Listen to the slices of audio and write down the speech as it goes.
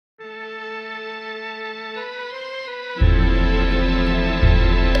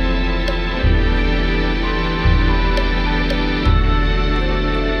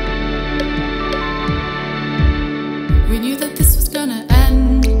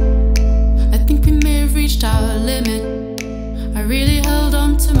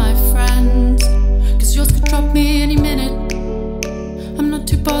leave me any minute. I'm not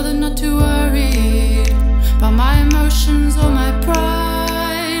too bothered, not too worried about my emotions or my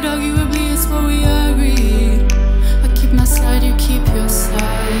pride. Arguably it's what we agreed. I keep my side, you keep your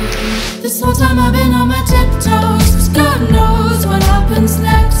side. This whole time I've been on my tiptoes, 'cause God knows what happens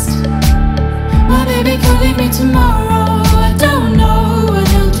next. My baby could leave me tomorrow.